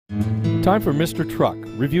Time for Mr. Truck,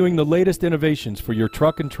 reviewing the latest innovations for your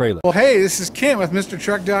truck and trailer. Well, hey, this is Ken with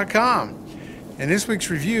MrTruck.com, and this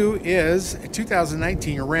week's review is a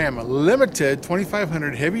 2019 Ram Limited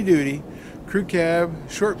 2500 heavy-duty crew cab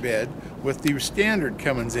short bed with the standard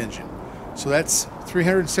Cummins engine. So that's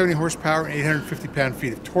 370 horsepower and 850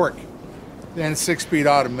 pound-feet of torque. Then 6-speed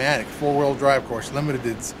automatic, 4-wheel drive, of course. Limited,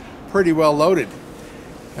 it's pretty well loaded.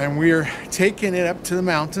 And we're taking it up to the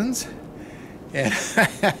mountains. And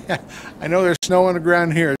I know there's snow on the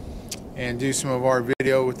ground here. And do some of our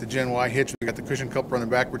video with the Gen Y hitch. We got the cushion coupler on the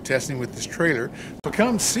back we're testing with this trailer. So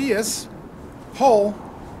come see us pull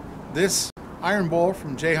this iron bowl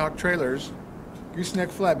from Jayhawk Trailers gooseneck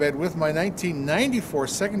flatbed with my 1994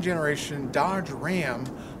 second generation Dodge Ram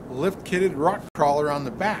lift kitted rock crawler on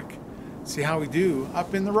the back. See how we do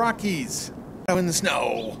up in the Rockies, out in the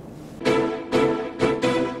snow.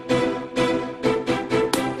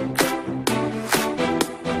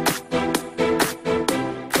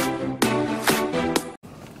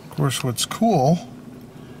 Of course, what's cool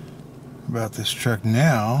about this truck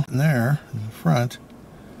now, there in the front,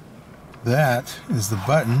 that is the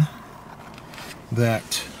button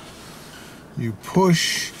that you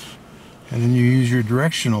push, and then you use your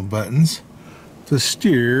directional buttons to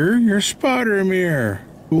steer your spotter mirror.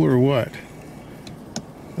 Cool or what?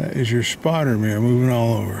 That is your spotter mirror moving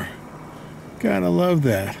all over. Gotta love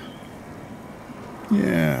that.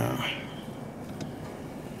 Yeah.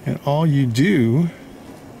 And all you do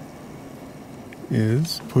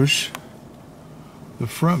is push the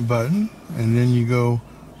front button, and then you go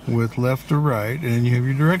with left or right, and then you have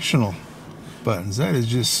your directional buttons. That is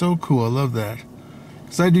just so cool. I love that,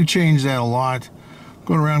 because I do change that a lot,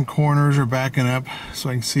 going around corners or backing up so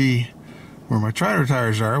I can see where my trailer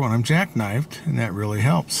tires are when I'm jackknifed, and that really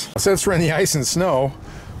helps. Since we're in the ice and snow,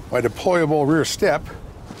 my deployable rear step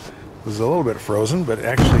was a little bit frozen, but it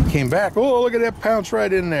actually came back. Oh, look at that, pounce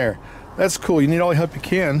right in there. That's cool. You need all the help you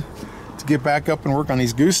can to get back up and work on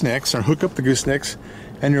these goosenecks, or hook up the goosenecks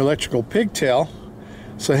and your electrical pigtail.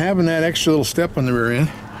 So having that extra little step on the rear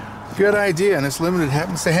end, good idea. And this Limited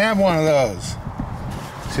happens to have one of those.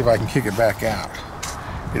 See if I can kick it back out.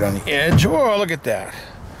 Get on the edge. Oh, look at that.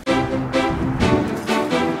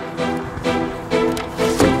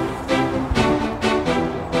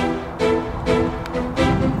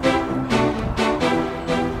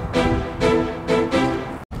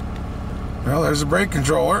 Well, there's a brake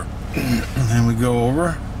controller. And then we go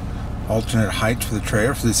over alternate heights for the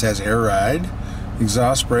trailer. So this has air ride,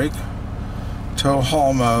 exhaust brake, tow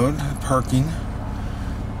haul mode, parking,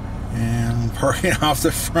 and parking off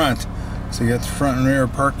the front. So you got the front and rear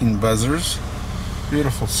parking buzzers.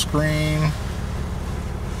 Beautiful screen.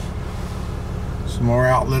 Some more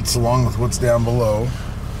outlets along with what's down below.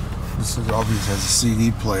 This obviously has a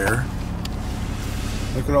CD player.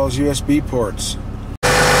 Look at all those USB ports.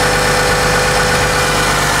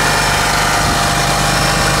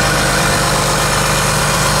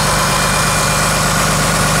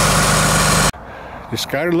 Just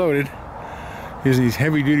got her loaded using these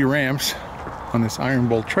heavy-duty ramps on this iron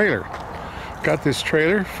bolt trailer. Got this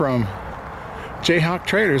trailer from Jayhawk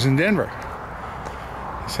Trailers in Denver.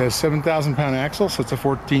 This has 7,000 pound axle, so it's a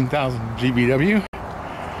 14,000 GVW.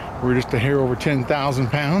 We're just a hair over 10,000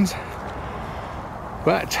 pounds.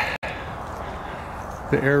 But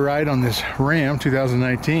the air ride on this Ram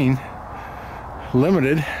 2019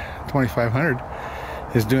 Limited 2500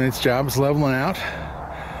 is doing its job. It's leveling out.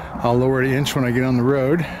 I'll lower it an inch when I get on the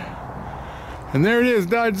road. And there it is,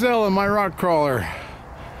 Dodgezilla, my rock crawler.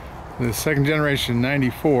 The second generation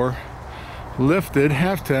 94 lifted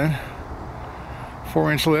half ton,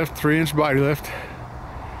 4-inch lift, 3-inch body lift.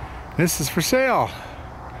 This is for sale.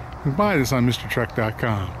 You can buy this on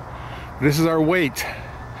MrTruck.com. This is our weight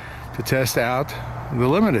to test out the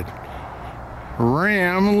Limited.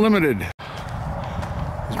 Ram Limited.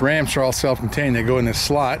 These ramps are all self-contained. They go in this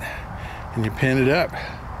slot and you pin it up.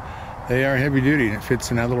 They are heavy duty, and it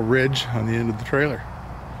fits in that little ridge on the end of the trailer.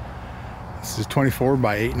 This is 24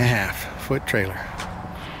 by 8.5 foot trailer.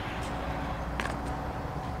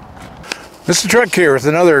 Mr. Truck here with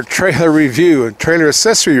another trailer review, a trailer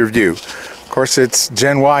accessory review. Of course, it's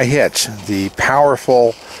Gen Y hitch, the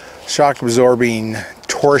powerful shock absorbing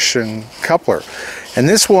torsion coupler. And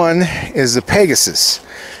this one is the Pegasus.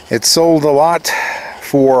 It's sold a lot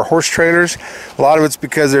for horse trailers. A lot of it's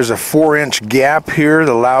because there's a 4-inch gap here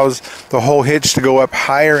that allows the whole hitch to go up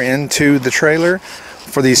higher into the trailer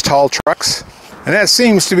for these tall trucks. And that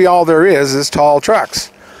seems to be all there is tall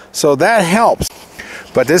trucks. So that helps.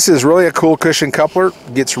 But this is really a cool cushion coupler.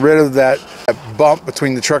 Gets rid of that bump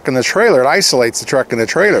between the truck and the trailer. It isolates the truck and the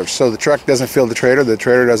trailer, so the truck doesn't feel the trailer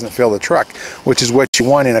doesn't feel the truck, which is what you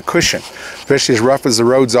want in a cushion, especially as rough as the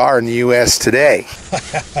roads are in the U.S. today.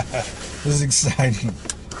 This is exciting.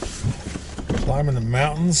 Climbing the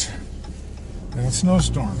mountains in a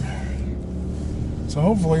snowstorm. So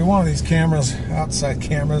hopefully one of these cameras, outside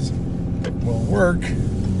cameras, will work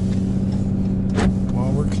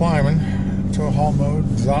while we're climbing. Tow haul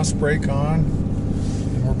mode, exhaust brake on,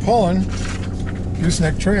 and we're pulling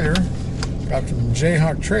gooseneck trailer. Got from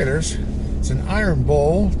Jayhawk Trailers. It's an iron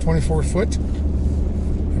bowl, 24 foot.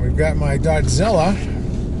 And we've got my Dodgezilla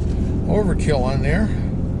overkill on there.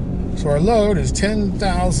 So our load is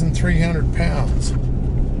 10,300 pounds.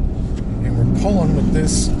 And we're pulling with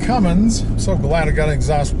this Cummins. I'm so glad I got an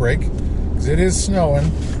exhaust brake, because it is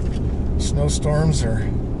snowing. Snowstorms are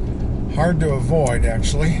hard to avoid,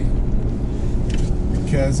 actually.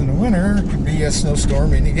 Because in the winter, it could be a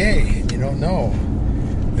snowstorm any day. You don't know.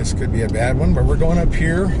 This could be a bad one, but we're going up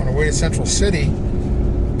here on our way to Central City.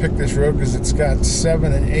 Pick this road because it's got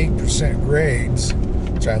 7 and 8% grades,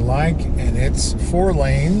 which I like, and it's 4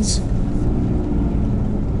 lanes.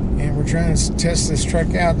 And we're trying to test this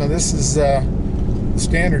truck out. Now this is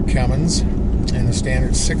standard Cummins and the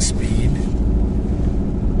standard 6-speed.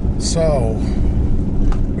 So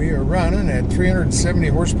we are running at 370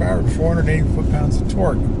 horsepower and 480 foot-pounds of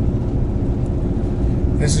torque.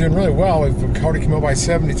 This is doing really well. We've already come up by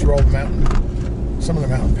 70 through all the mountain, some of the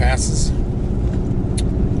mountain passes.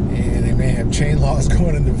 And they may have chain laws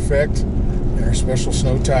going into effect and our special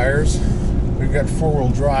snow tires. We've got 4-wheel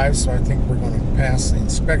drive, so I think we're going to pass the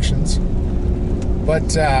inspections.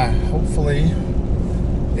 But hopefully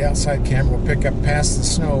the outside camera will pick up past the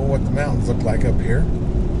snow what the mountains look like up here.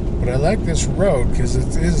 But I like this road because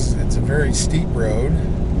it's a very steep road.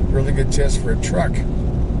 Really good test for a truck.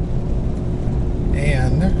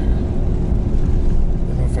 And I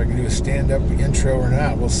don't know if I can do a stand-up intro or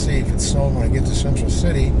not. We'll see if it's snowing when I get to Central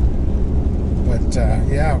City. But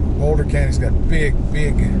yeah, Boulder County's got big, what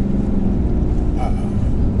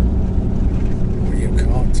do you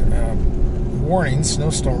call it? Warnings,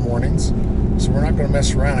 snowstorm warnings. So we're not going to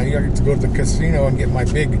mess around. I got to go to the casino and get my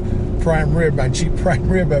big prime rib, my cheap prime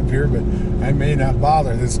rib up here, but I may not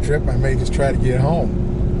bother this trip. I may just try to get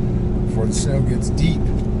home before the snow gets deep.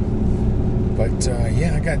 But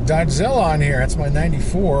yeah, I got Dodgezilla on here. That's my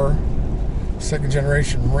 94 second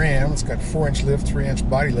generation Ram. It's got 4-inch lift, 3-inch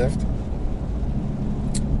body lift,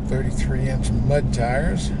 33-inch mud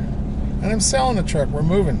tires. And I'm selling the truck. We're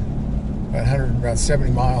moving about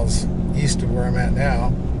 70 miles east of where I'm at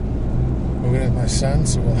now. Moving with my son,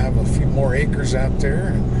 so we'll have a few more acres out there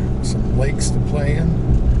and some lakes to play in.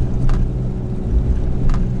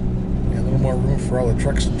 And a little more room for all the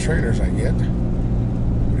trucks and trailers I get.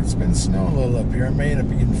 But it's been snowing a little up here. I may end up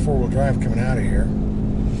getting 4-wheel drive coming out of here.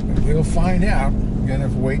 But we'll find out. We've got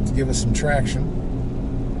enough weight to give us some traction.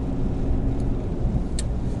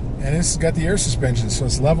 And this has got the air suspension, so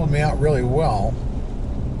it's leveled me out really well.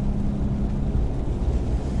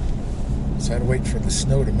 So I had to wait for the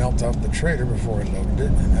snow to melt off the trailer before I loaded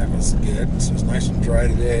it, and that was good. So it's nice and dry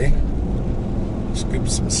today. Scoop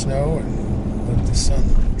some snow and let the sun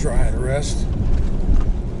dry the rest.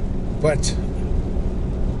 But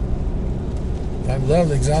I love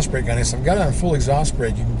the exhaust brake on this. I've got it on full exhaust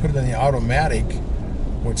brake. You can put it in the automatic,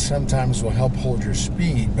 which sometimes will help hold your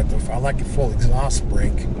speed, but I like a full exhaust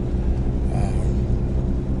brake.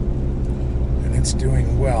 And it's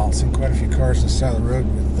doing well. I've seen quite a few cars on the side of the road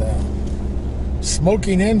with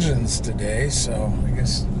smoking engines today, so I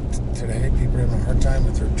guess today people are having a hard time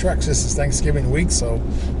with their trucks. This is Thanksgiving week, so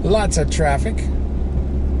lots of traffic,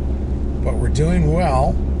 but we're doing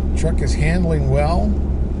well. Truck is handling well.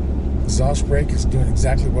 Exhaust brake is doing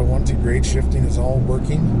exactly what I want to. Grade shifting is all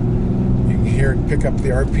working. You can hear it pick up the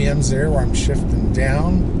RPMs there where I'm shifting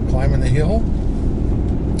down, climbing the hill.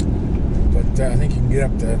 But I think you can get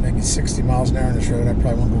up to maybe 60 miles an hour on this road. I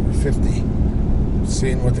probably won't go over 50.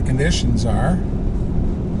 Seeing what the conditions are.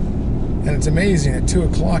 And it's amazing, at 2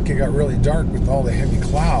 o'clock it got really dark with all the heavy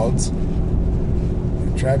clouds.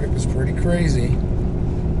 The traffic was pretty crazy.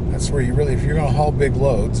 That's where you really, if you're going to haul big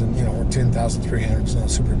loads, and you know, we're 10,300, it's not a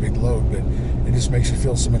super big load, but it just makes you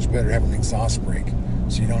feel so much better having an exhaust brake,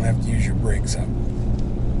 so you don't have to use your brakes up.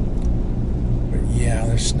 But yeah,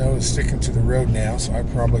 there's snow is sticking to the road now, so I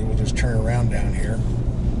probably will just turn around down here.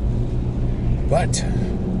 But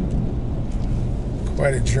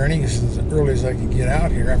quite a journey. This is as early as I could get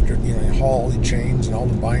out here after, you know, haul all the chains and all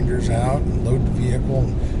the binders out and load the vehicle.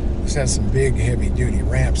 And this has some big heavy duty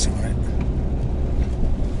ramps on it,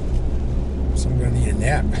 so I'm going to need a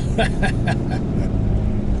nap.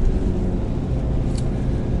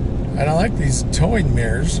 And I like these towing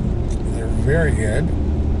mirrors. They're very good.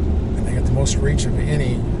 And they get the most reach of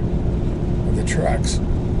any of the trucks.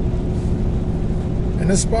 And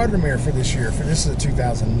the spotter mirror for this year, for this is a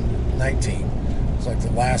 2019. It's like the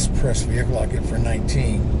last press vehicle I'll get for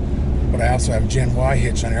 19. But I also have a Gen Y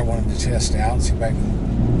hitch on there I wanted to test out, see if I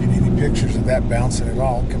can get any pictures of that bouncing at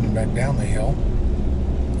all coming back down the hill.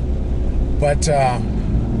 But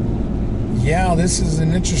yeah, this is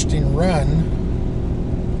an interesting run.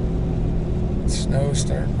 Snow's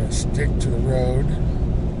starting to stick to the road,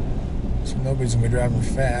 so nobody's gonna be driving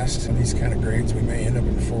fast. In these kind of grades, we may end up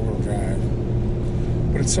in four-wheel drive.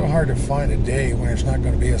 But it's so hard to find a day when it's not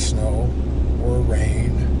going to be a snow or a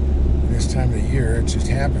rain. And this time of the year, it just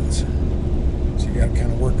happens. So you got to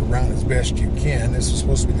kind of work around as best you can. This is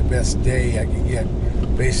supposed to be the best day I can get,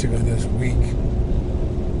 basically this week.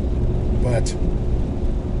 But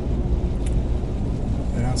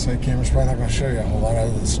the outside camera's probably not going to show you a whole lot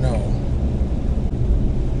other than snow.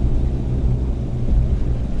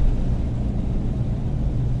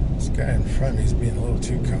 This guy in front of me is being a little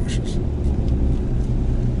too cautious.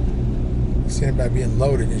 Seen by being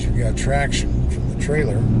loaded is you've got traction from the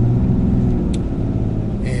trailer,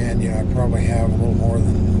 and I probably have a little more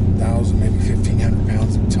than 1,000, maybe 1,500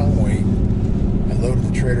 pounds of tongue weight. I loaded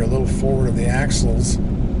the trailer a little forward of the axles,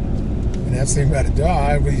 and that's the thing about a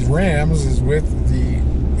Dodge with these Rams is with the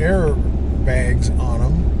air bags on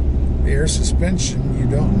them, the air suspension, you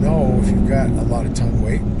don't know if you've got a lot of tongue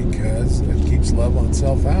weight because it keeps leveling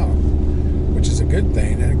itself out, which is a good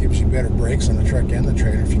thing, and it gives you better brakes on the truck and the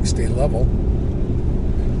trailer if you can stay level.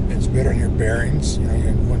 It's better on your bearings, you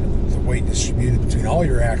want the weight distributed between all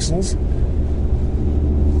your axles.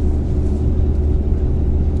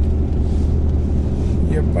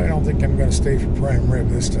 Yep, I don't think I'm going to stay for prime rib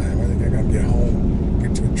this time. I think I'm going to get home,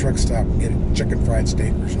 get to a truck stop and get a chicken fried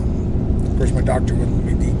steak or something. Of course, my doctor wouldn't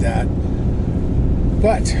let me eat that.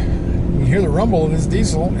 But you hear the rumble of this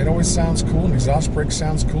diesel, it always sounds cool, and exhaust brake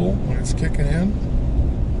sounds cool when it's kicking in.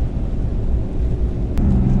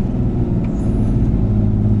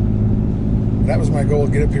 That was my goal,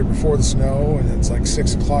 to get up here before the snow, and it's like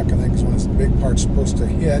 6 o'clock, I think, is when the big part's supposed to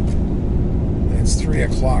hit. And it's 3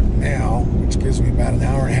 o'clock now, which gives me about an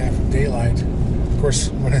hour and a half of daylight. Of course,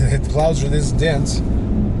 when the clouds are this dense,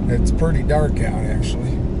 it's pretty dark out,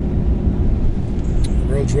 actually. The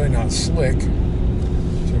road's really not slick. So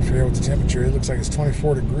I forget what the temperature is. It looks like it's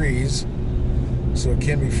 24 degrees. So it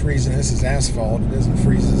can be freezing. This is asphalt. It doesn't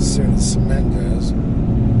freeze as soon as cement does.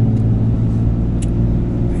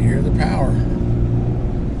 I hear the power.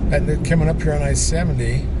 And coming up here on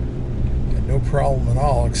I-70, no problem at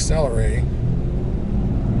all accelerating.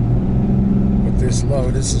 With this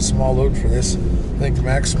load, this is a small load for this. I think the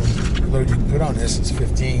maximum load you can put on this is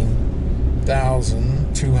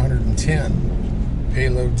 15,210.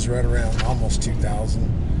 Payload's right around almost 2,000.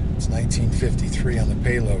 It's 1953 on the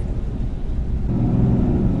payload.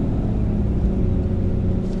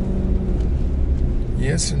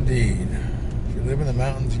 Yes, indeed. If you live in the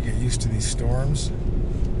mountains, you get used to these storms.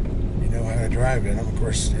 You know how to drive in them. Of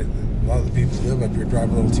course, a lot of the people who live up here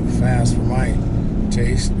drive a little too fast for my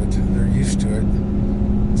taste, but they're used to it.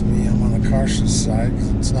 To me, I'm on the cautious side.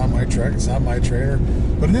 It's not my truck, it's not my trailer,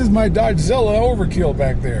 but it is my Dodgezilla overkill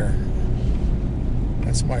back there.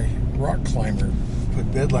 That's my rock climber.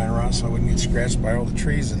 Put bedliner on so I wouldn't get scratched by all the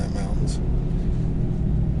trees in the mountains.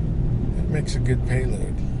 It makes a good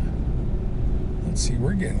payload. Let's see,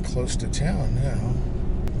 we're getting close to town now.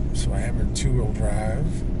 So I have a two-wheel drive.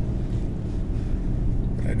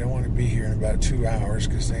 But I don't want to be here in about 2 hours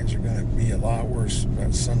because things are going to be a lot worse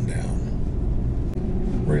about sundown. I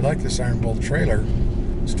really like this iron bolt trailer.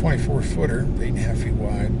 It's a 24-footer, 8.5 feet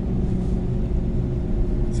wide.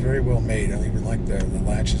 It's very well made. I even like the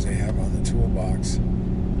latches they have on the toolbox.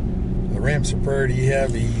 The ramps are pretty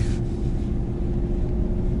heavy.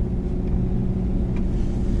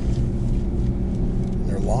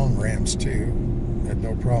 They're long ramps too. I had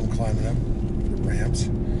no problem climbing up the ramps.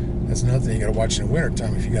 That's another thing you gotta watch in the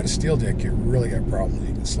wintertime. If you got a steel deck, you really got problems.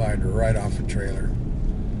 You can slide right off a trailer.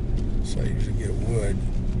 So I usually get wood.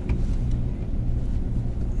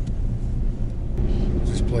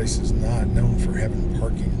 This place is not known for having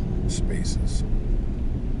parking spaces.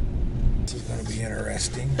 This is going to be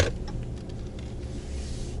interesting.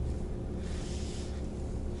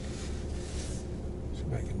 See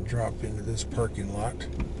if I can drop into this parking lot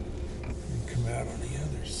and come out on the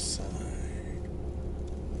other side.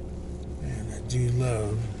 And I do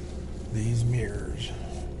love these mirrors.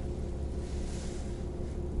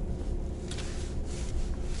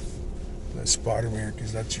 That spotter mirror,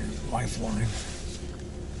 because that's your lifeline.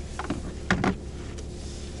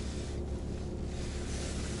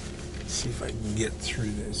 see if I can get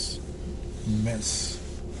through this mess.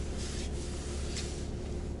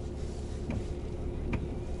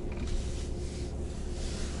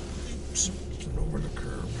 Oops, get over the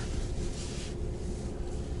curb.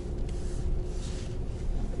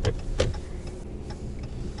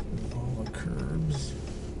 All the curbs.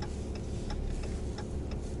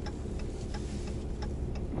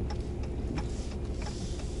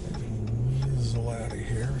 I can weasel out of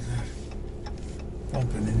here without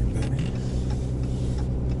bumping anybody.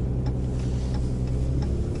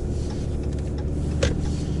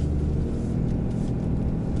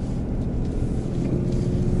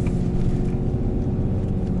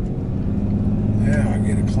 Now I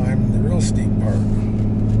get to climb the real steep part.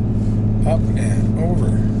 Up and over.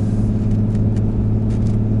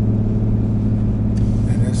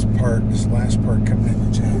 And this last part coming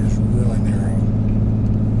in the town is really narrow.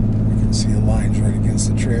 You can see the lines right against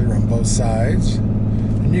the trailer on both sides.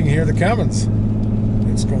 And you can hear the Cummins.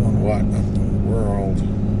 It's going, what in the world?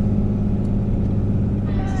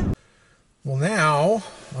 Well, now,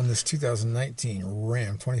 on this 2019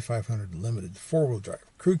 Ram 2500 Limited 4-wheel drive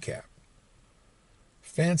crew cab.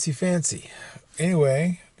 Fancy.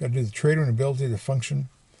 Anyway, got to do the trailering ability, the function.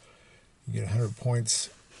 You get 100 points.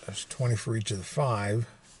 That's 20 for each of the 5.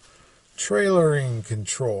 Trailering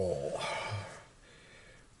control.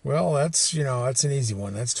 Well, that's an easy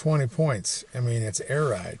one. That's 20 points. I mean, it's air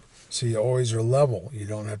ride, so you always are level. You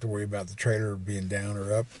don't have to worry about the trailer being down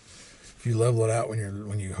or up. If you level it out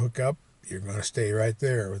when you hook up, you're going to stay right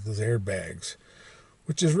there with those airbags,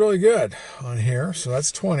 which is really good on here. So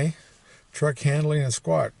that's 20. Truck handling and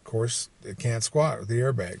squat. Of course, it can't squat with the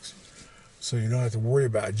airbags. So you don't have to worry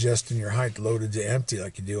about adjusting your height loaded to empty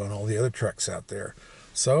like you do on all the other trucks out there.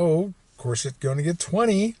 So, of course, it's going to get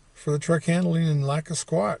 20 for the truck handling and lack of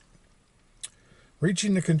squat.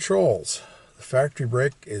 Reaching the controls. The factory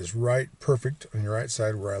brake is perfect on your right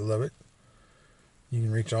side where I love it. You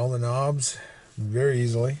can reach all the knobs very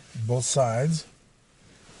easily, both sides.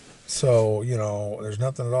 So, there's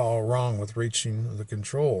nothing at all wrong with reaching the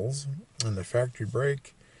controls. And the factory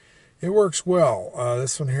brake, it works well.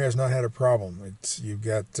 This one here has not had a problem. You've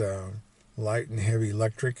got light and heavy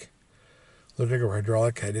electric or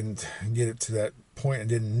hydraulic. I didn't get it to that point and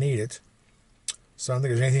didn't need it. So I don't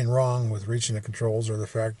think there's anything wrong with reaching the controls or the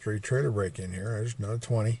factory trailer brake in here. There's another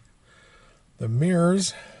 20. The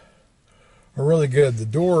mirrors are really good. The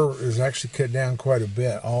door is actually cut down quite a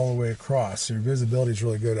bit all the way across. So your visibility is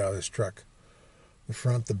really good out of this truck. The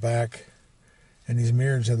front, the back, and these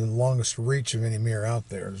mirrors have the longest reach of any mirror out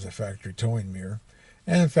there. There's a factory towing mirror.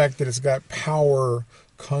 And the fact that it's got power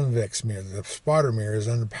convex mirror. The spotter mirror is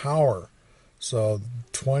under power. So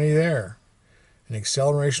 20 there. And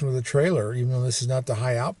acceleration with the trailer, even though this is not the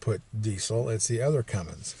high output diesel, it's the other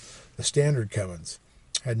Cummins, the standard Cummins.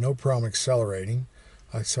 Had no problem accelerating.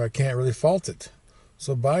 So I can't really fault it.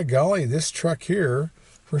 So by golly, this truck here,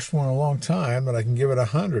 first one in a long time, but I can give it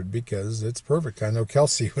 100 because it's perfect. I know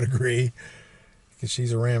Kelsey would agree because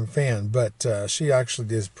she's a Ram fan, but she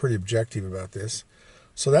actually is pretty objective about this.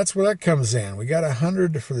 So that's where that comes in. We got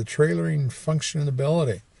 100 for the trailering function and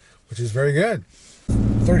ability, which is very good.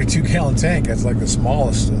 32-gallon tank, that's like the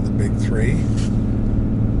smallest of the big 3.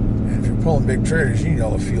 And if you're pulling big trailers, you need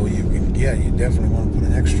all the fuel you can get. You definitely want to put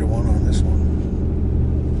an extra one on this one.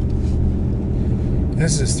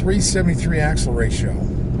 This is 373 axle ratio.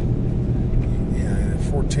 Yeah,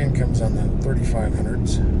 410 comes on the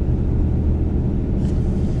 3500s.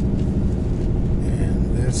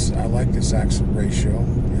 And this, I like this axle ratio.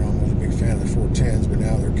 I'm really a big fan of the 410s, but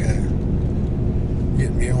now they're kind of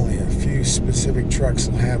getting me only a few specific trucks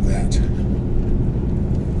will have that.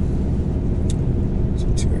 So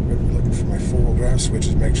too, I better be looking for my 4-wheel drive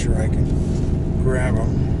switches, make sure I can grab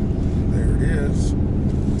them. There it is.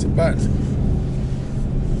 It's a button.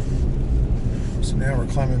 So now we're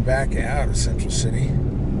climbing back out of Central City,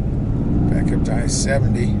 back up to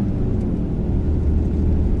I-70.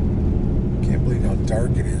 Can't believe how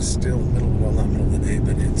dark it is. Still well, not middle of the day,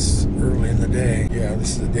 but it's early in the day. Yeah, this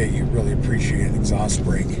is the day you really appreciate an exhaust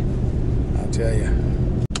brake, I'll tell you.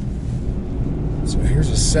 So here's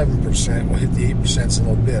a 7%. We'll hit the 8% in a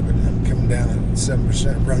little bit, but I'm coming down at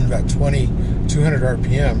 7%, running about 200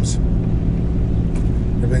 RPMs.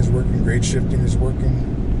 Everything's working. Grade shifting is working.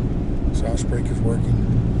 Exhaust brake is working.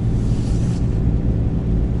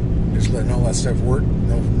 Just letting all that stuff work.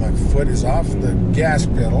 My foot is off the gas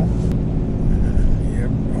pedal. Yep,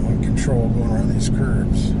 I'm on control going around these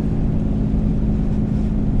curves.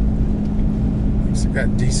 They've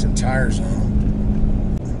got decent tires on them.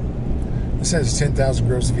 This has 10,000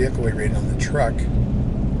 gross vehicle weight rating on the truck.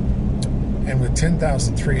 And with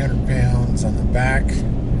 10,300 pounds on the back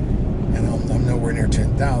And I'm nowhere near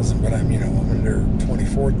 10,000, but I'm under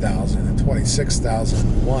 24,000, and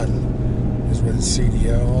 26,001 is where the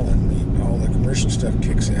CDL and all the commercial stuff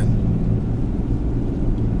kicks in.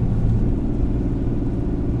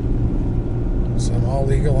 So I'm all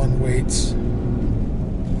legal on weights.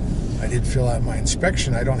 I did fill out my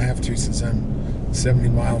inspection. I don't have to since I'm 70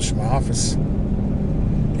 miles from my office.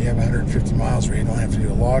 You have 150 miles where you don't have to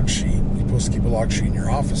do a log sheet. You're supposed to keep a log sheet in your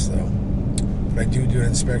office though. But I do an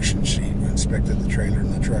inspection sheet. We inspected the trailer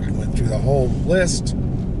and the truck and went through the whole list.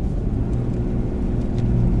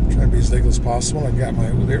 Trying to be as legal as possible. I got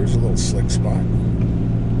there was a little slick spot.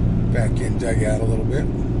 Back in, dug out a little bit.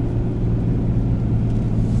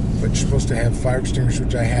 But you're supposed to have fire extinguishers,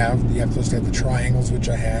 which I have. You're supposed to have the triangles, which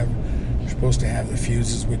I have. You're supposed to have the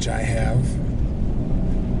fuses, which I have.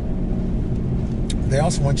 They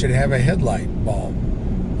also want you to have a headlight bulb.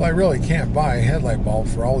 Well, I really can't buy a headlight bulb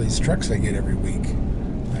for all these trucks I get every week.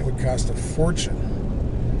 That would cost a fortune.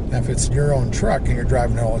 Now, if it's your own truck and you're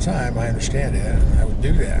driving it all the time, I understand it, and I would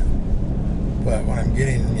do that. But when I'm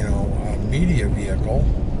getting, a media vehicle,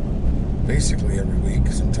 basically every week,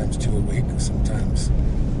 sometimes 2 a week, sometimes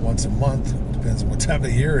once a month, depends on what time of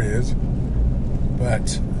the year it is.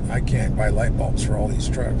 But I can't buy light bulbs for all these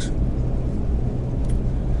trucks.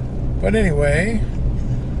 But anyway,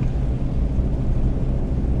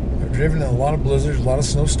 I've driven in a lot of blizzards, a lot of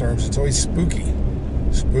snowstorms. It's always spooky.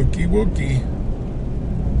 Spooky wookie.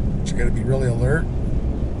 But you got to be really alert.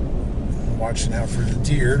 Watching out for the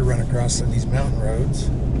deer to run across on these mountain roads.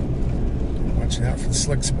 Watching out for the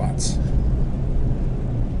slick spots.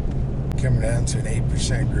 Coming down to an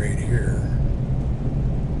 8% grade here.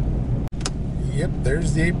 Yep,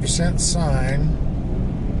 there's the 8% sign.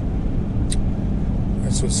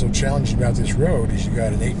 That's what's so challenging about this road is you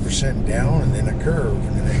got an 8% down and then a curve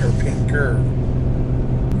and then a hairpin curve.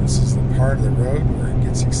 This is the part of the road where it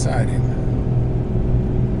gets exciting.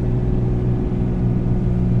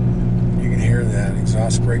 You can hear that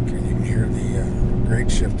exhaust brake and you can hear the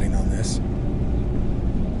grade shifting on this.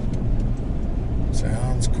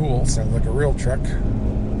 Sounds cool. Sounds like a real truck.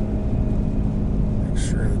 Make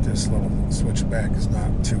sure that this little switchback is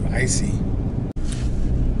not too icy.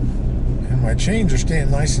 And my chains are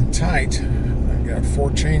staying nice and tight. I've got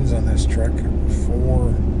 4 chains on this truck,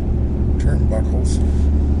 4 turnbuckles.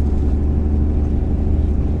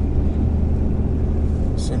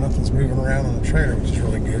 So nothing's moving around on the trailer, which is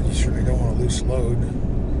really good. You certainly don't want a loose load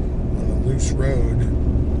on a loose road.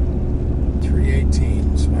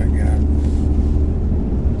 318, so I got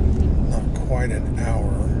not quite an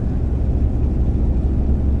hour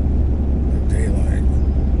of daylight.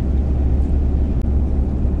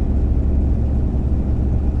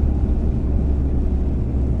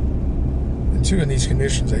 And 2, in these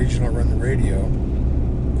conditions, I usually don't run the radio.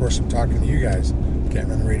 Of course, I'm talking to you guys. Can't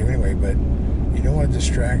run the radio anyway, but you don't want a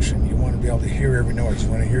distraction. You want to be able to hear every noise. You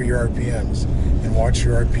want to hear your RPMs and watch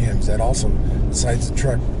your RPMs. That also, besides the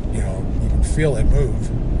truck, you can feel it move,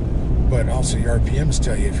 but also your RPMs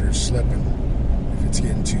tell you if you're slipping, if it's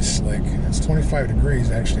getting too slick. It's 25 degrees,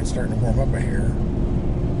 actually. It's starting to warm up in here.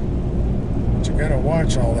 But you got to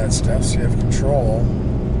watch all that stuff so you have control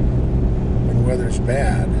when the weather's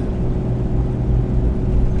bad.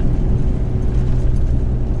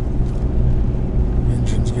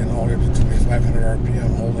 Engine's getting all the way up to 2,500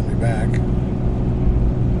 RPM, holding me back.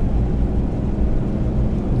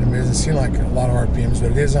 It doesn't seem like a lot of RPMs,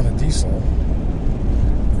 but it is on a diesel.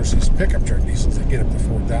 Of course, these pickup truck diesels, they get up to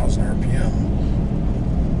 4,000 RPM.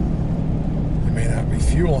 They may not be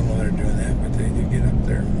fueling when they're doing that, but they do get up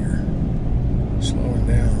there when you're slowing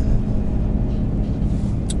down.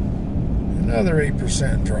 Another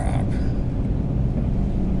 8% drop.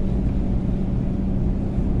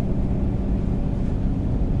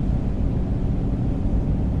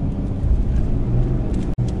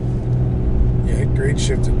 Grade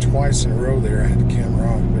shifted twice in a row there. I had the camera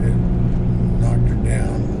off, but it knocked her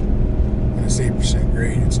down. When it's 8%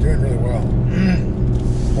 grade, it's doing really well.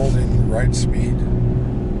 Holding the right speed.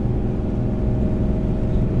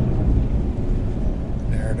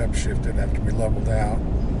 Narrowed up, shifted after we leveled out.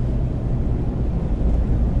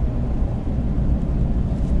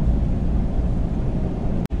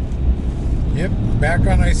 Yep, back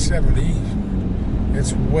on I-70.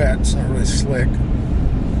 It's wet, it's not really slick.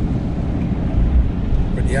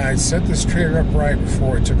 But yeah, I set this trailer up right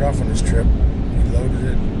before I took off on this trip. We loaded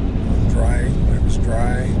it on dry when it was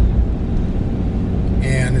dry.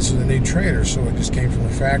 And this is a new trailer, so it just came from the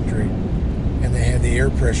factory. And they had the air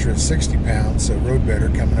pressure at 60 pounds, so rode better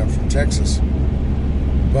coming up from Texas.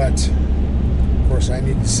 But, of course, I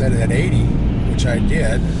need to set it at 80, which I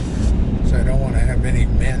did. So I don't want to have any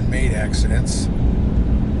man-made accidents.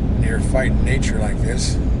 when you're fighting nature like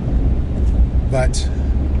this. But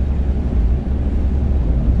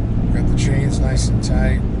got the chains nice and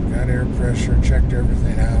tight, got air pressure, checked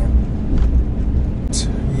everything out.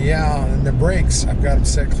 Yeah, and the brakes, I've got them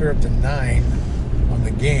set clear up to 9 on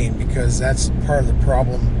the gain, because that's part of the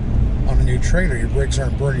problem on a new trailer. Your brakes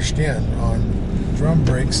aren't burnished in. On drum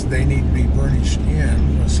brakes, they need to be burnished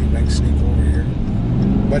in. Let's see if I can sneak over here.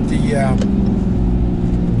 But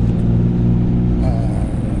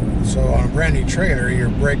so on a brand new trailer, your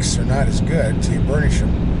brakes are not as good until you burnish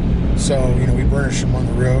them. So, you know, we burnish them on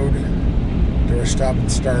the road, door stop and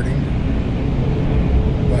starting.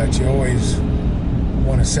 But you always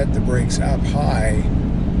want to set the brakes up high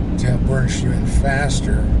to help burnish you in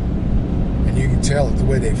faster. And you can tell it the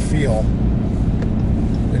way they feel.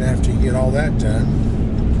 And after you get all that done,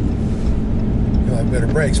 you'll have better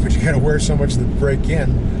brakes. But you got to wear so much of the brake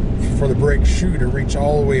in for the brake shoe to reach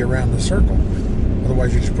all the way around the circle.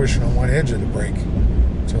 Otherwise, you're just pushing on one edge of the brake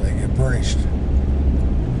until they get burnished.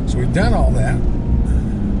 So we've done all that.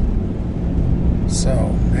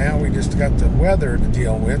 So now we just got the weather to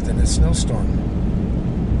deal with, and a snowstorm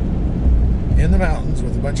in the mountains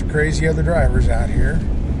with a bunch of crazy other drivers out here.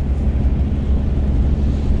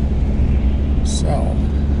 So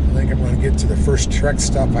I think I'm going to get to the first truck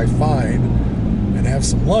stop I find and have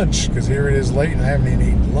some lunch, because here it is late and I haven't even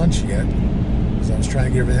eaten lunch yet, because I was trying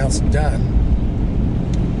to get everything else done.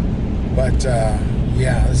 But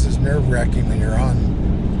yeah, this is nerve-wracking when you're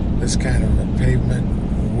on this kind of a pavement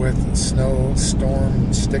with a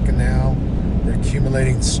snowstorm sticking now. We're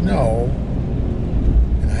accumulating snow,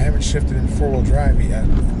 and I haven't shifted into four-wheel drive yet.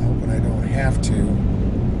 I'm hoping I don't have to.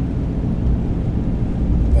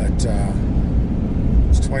 But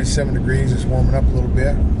it's 27 degrees. It's warming up a little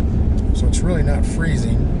bit, so it's really not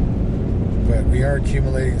freezing, but we are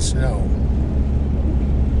accumulating snow.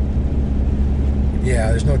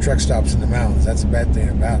 Yeah, there's no truck stops in the mountains. That's a bad thing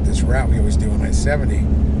about this route we always do on I-70.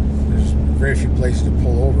 There's very few places to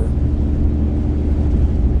pull over.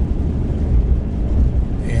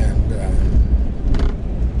 And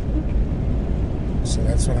so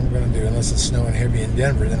that's what I'm going to do. Unless it's snowing heavy in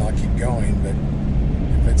Denver, then I'll keep going. But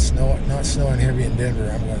if it's not snowing heavy in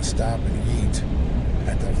Denver, I'm going to stop and eat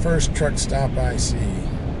at the first truck stop I see.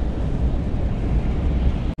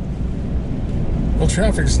 Well,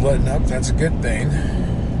 traffic's letting up. That's a good thing.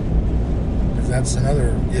 Because that's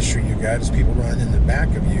another issue you got, is people running in the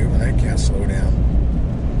back of you and they can't slow down.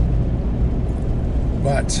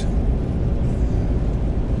 But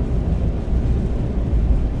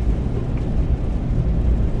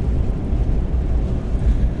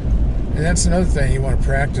and that's another thing you want to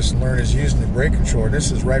practice and learn, is using the brake controller.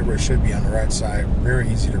 This is right where it should be, on the right side. Very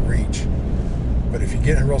easy to reach. But if you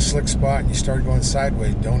get in a real slick spot and you start going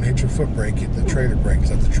sideways, don't hit your foot brake, hit the trailer brake.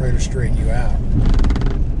 Let the trailer straighten you out.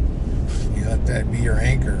 You let that be your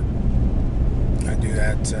anchor. I do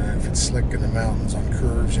that if it's slick in the mountains on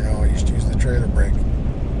curves, you know, I used to use the trailer brake.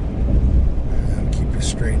 And that'll keep you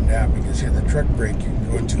straightened out, because hitting the truck brake, you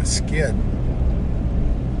can go into a skid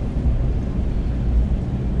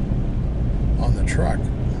on the truck.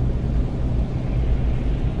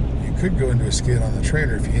 You could go into a skid on the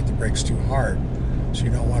trailer if you hit the brakes too hard. So you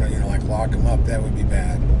don't want to, you know, like lock them up. That would be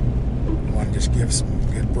bad. You want to just give some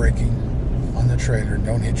good braking on the trailer.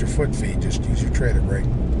 Don't hit your foot feet. Just use your trailer brake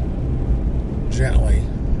gently.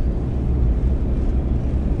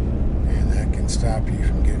 And that can stop you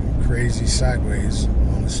from getting crazy sideways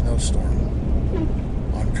on a snowstorm.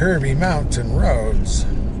 On curvy mountain roads.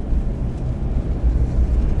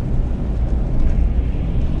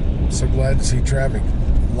 So glad to see traffic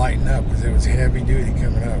lighten up, because it was heavy duty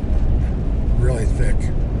coming up. Really thick.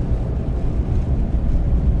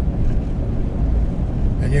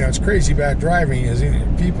 And you know, it's crazy about driving is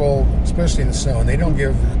people, especially in the snow, and they don't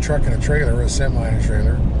give a truck and a trailer or a semi and a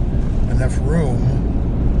trailer enough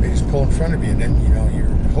room. They just pull in front of you, and then, you know, you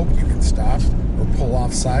hope you can stop or pull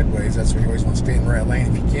off sideways. That's why you always want to stay in the right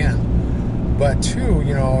lane if you can. But two,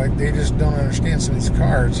 you know, they just don't understand some of these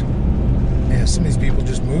cars. And some of these people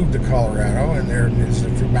just moved to Colorado, and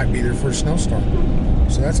it might be their first snowstorm.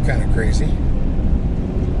 So that's kind of crazy.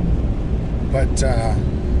 But,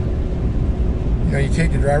 you know, you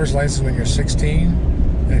take your driver's license when you're 16,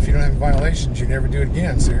 and if you don't have violations, you never do it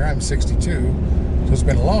again. So here I'm 62. So it's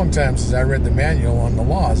been a long time since I read the manual on the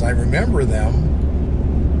laws. I remember them.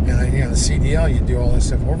 And, you know, the CDL, you do all this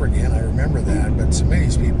stuff over again. I remember that. But some of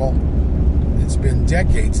these people, it's been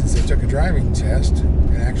decades since they took a driving test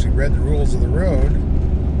and actually read the rules of the road.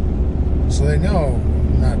 So they know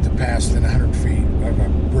not to pass within 100 feet of a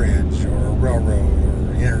bridge or a railroad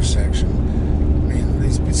or an intersection. I mean,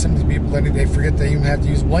 some of these people, they forget they even have to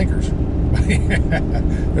use blinkers.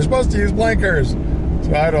 They're supposed to use blinkers,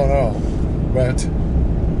 so I don't know. But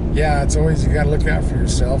yeah, it's always, you got to look out for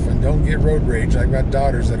yourself and don't get road rage. I've got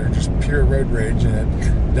daughters that are just pure road rage, and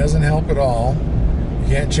it doesn't help at all. You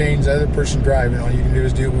can't change the other person driving. All you can do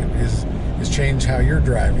is change how you're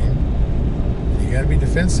driving. You got to be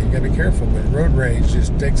defensive. You got to be careful. But road rage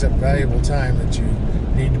just takes up valuable time that you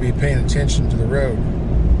need to be paying attention to the road.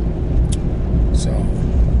 So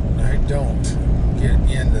I don't get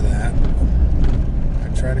into that. I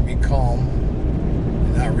try to be calm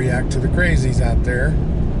and not react to the crazies out there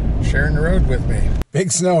sharing the road with me.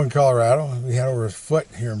 Big snow in Colorado. We had over a foot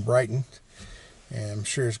here in Brighton, and I'm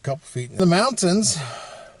sure there's a couple feet in the mountains.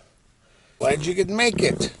 Glad you could make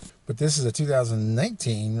it. But this is a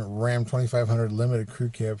 2019 Ram 2500 Limited Crew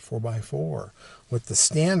Cab 4x4 with the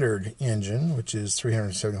standard engine, which is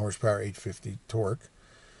 370 horsepower, 850 torque.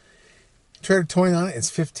 Trailer towing on it is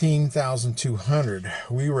 15,200.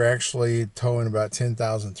 We were actually towing about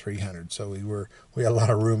 10,300, so we had a lot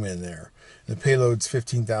of room in there. The payload's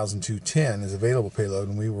 15,210 is available payload,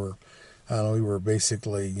 and we were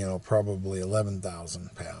basically, probably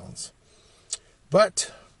 11,000 pounds.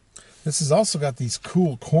 But this has also got these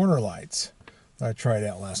cool corner lights that I tried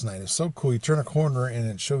out last night. It's so cool. You turn a corner and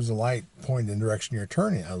it shows the light pointing in the direction you're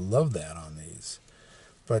turning. I love that on these.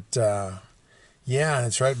 But yeah, and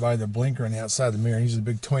it's right by the blinker on the outside of the mirror. These are the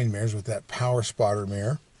big towing mirrors with that power spotter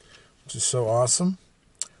mirror, which is so awesome.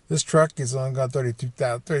 This truck is only got 32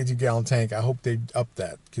 gallon tank. I hope they up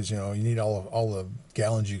that, because you need all the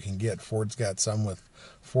gallons you can get. Ford's got some with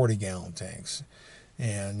 40 gallon tanks.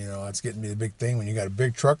 And, it's getting to be the big thing. When you got a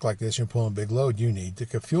big truck like this, you're pulling a big load, you need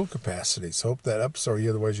the fuel capacity. So hope that ups, or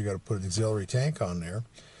otherwise you got to put an auxiliary tank on there.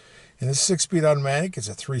 And this 6-speed automatic. It's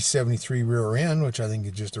a 373 rear end, which I think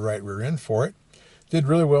is just the right rear end for it. Did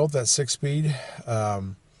really well with that 6-speed.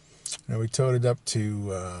 We towed it up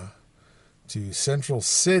to Central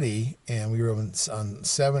City, and we were on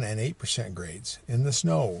 7 and 8% grades in the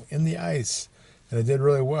snow, in the ice. And it did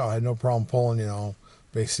really well. I had no problem pulling,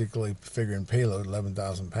 basically figuring payload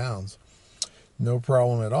 11,000 pounds, no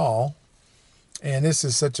problem at all. And this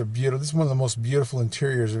is this is one of the most beautiful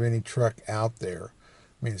interiors of any truck out there.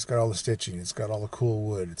 I mean, it's got all the stitching, it's got all the cool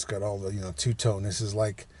wood, it's got all the two-tone. This is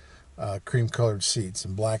like cream colored seats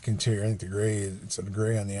and black interior. I think it's a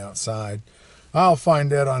gray on the outside. I'll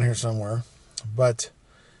find that on here somewhere. But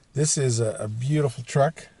this is a beautiful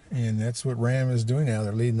truck, and that's what Ram is doing now.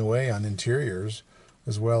 They're leading the way on interiors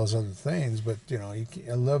as well as other things, but I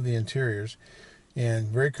love the interiors, and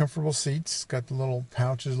very comfortable seats. It's got the little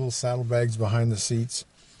pouches, little saddlebags behind the seats,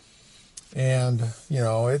 and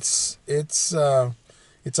it's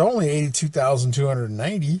only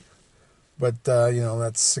 82,290, but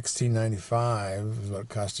that's $1,695 is what it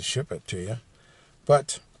costs to ship it to you.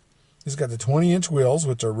 But it's got the 20-inch wheels,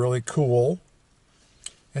 which are really cool,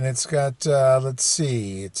 and it's got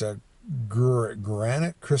it's a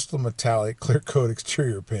granite crystal metallic clear coat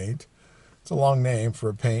exterior paint. It's a long name for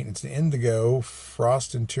a paint. It's the indigo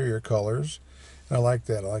frost interior colors, and I like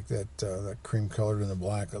that. I like that cream colored in the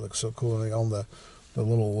black. It looks so cool. And all the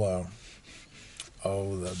little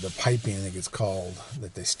the piping, I think it's called,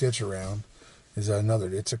 that they stitch around is another.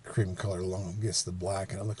 It's a cream color along against the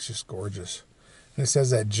black, and it looks just gorgeous. And it says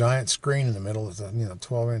that giant screen in the middle. It's a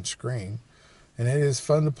 12-inch screen. And it is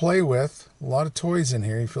fun to play with. A lot of toys in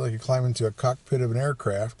here. You feel like you're climbing into a cockpit of an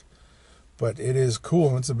aircraft. But it is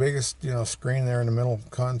cool. It's the biggest, screen there in the middle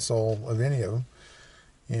console of any of them.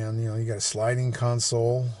 And, you got a sliding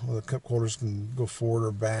console where the cup holders can go forward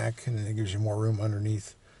or back. And then it gives you more room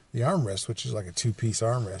underneath the armrest, which is like a 2-piece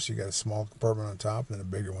armrest. You got a small compartment on top and then a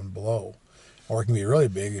bigger one below. Or it can be really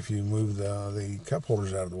big if you move the cup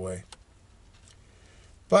holders out of the way.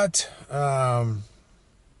 But,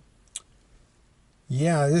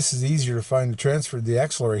 yeah, this is easier to find the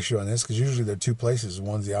axle ratio on this, because usually there are two places.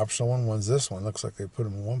 One's the optional one, one's this one. Looks like they put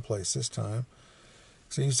them in one place this time.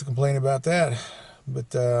 So I used to complain about that.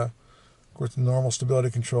 But, of course, the normal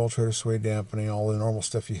stability control, trailer sway dampening, all the normal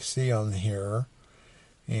stuff you see on here.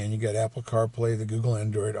 And you got Apple CarPlay, the Google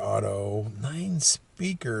Android Auto, 9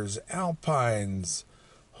 speakers, Alpines.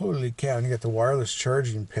 Holy cow. And you got the wireless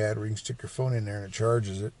charging pad where you can stick your phone in there and it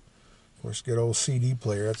charges it. Of course, good old CD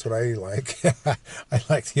player. That's what I like. I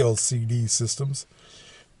like the old CD systems.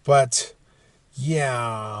 But,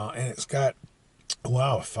 yeah, and it's got,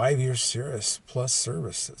 wow, a 5-year Cirrus Plus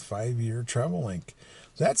service, a 5-year travel link.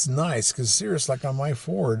 That's nice, because Cirrus, like on my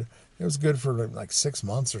Ford, it was good for like 6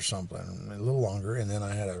 months or something, a little longer, and then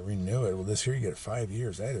I had to renew it. Well, this here you get 5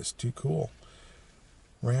 years. That is too cool.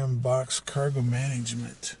 Ram Box Cargo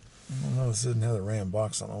Management. I don't know, this doesn't have the Ram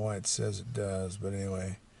Box. I don't know why it says it does, but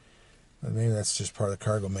anyway. But maybe that's just part of the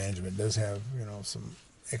cargo management. It does have, some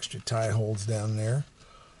extra tie holds down there.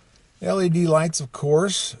 LED lights, of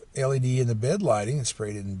course. LED in the bed lighting. It's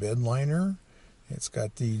sprayed in bed liner. It's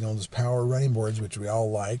got the, those power running boards, which we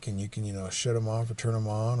all like, and you can, shut them off or turn them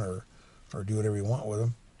on or do whatever you want with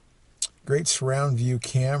them. Great surround view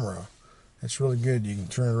camera. It's really good. You can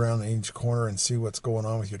turn it around in each corner and see what's going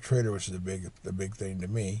on with your trailer, which is the big thing to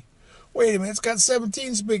me. Wait a minute, it's got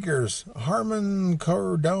 17 speakers. Harman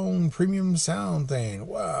Kardon premium sound thing.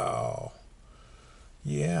 Wow.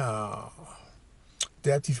 Yeah.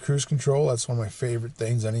 Adaptive cruise control. That's one of my favorite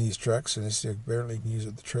things on any of these trucks, and this apparently you can use it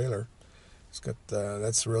with the trailer. It's got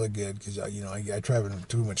that's really good because I drive in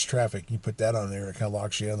too much traffic. You put that on there, it kind of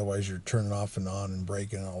locks you in. Otherwise, you're turning off and on and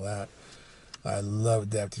braking and all that. I love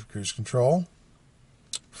adaptive cruise control.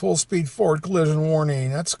 Full speed forward collision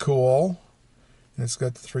warning. That's cool. And it's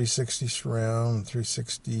got the 360 surround,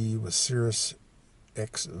 360 with Cirrus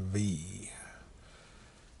XV.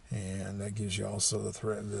 And that gives you also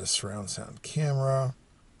the surround sound camera.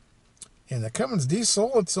 And the Cummins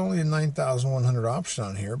diesel, it's only a 9,100 option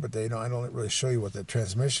on here, but I don't really show you what the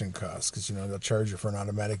transmission costs because they'll charge you for an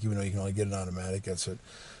automatic, even though you can only get an automatic. That's what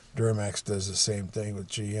Duramax does, the same thing with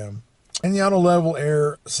GM. And the auto level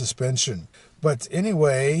air suspension. But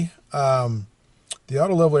anyway, the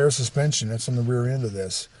auto level air suspension, that's on the rear end of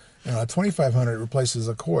this. And on a 2500, it replaces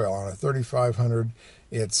a coil. On a 3500,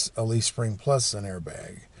 it's a leaf spring plus an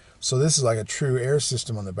airbag. So this is like a true air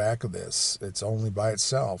system on the back of this. It's only by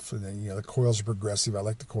itself. And then, the coils are progressive. I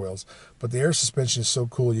like the coils. But the air suspension is so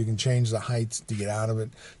cool. You can change the height to get out of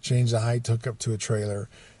it, change the height to hook up to a trailer.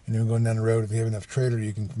 And then going down the road, if you have enough trailer,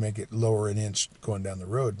 you can make it lower an inch going down the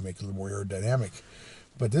road to make it a little more aerodynamic.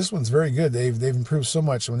 But this one's very good. They've improved so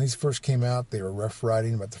much. When these first came out, they were rough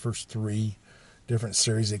riding. About the first 3 different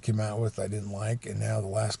series they came out with I didn't like, and now the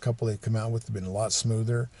last couple they've come out with have been a lot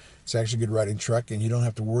smoother. It's actually a good riding truck, and you don't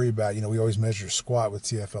have to worry about, we always measure squat with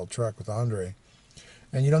TFL truck with Andre,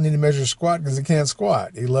 and you don't need to measure squat because it can't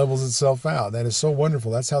squat. It levels itself out. That is so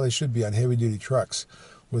wonderful. That's how they should be on heavy duty trucks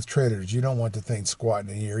with trailers. You don't want the thing squatting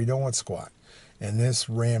in here. You don't want squat, and this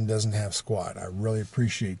Ram doesn't have squat. I really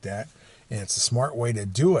appreciate that, and it's a smart way to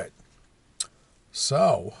do it.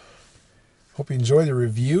 So hope you enjoy the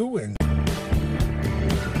review, and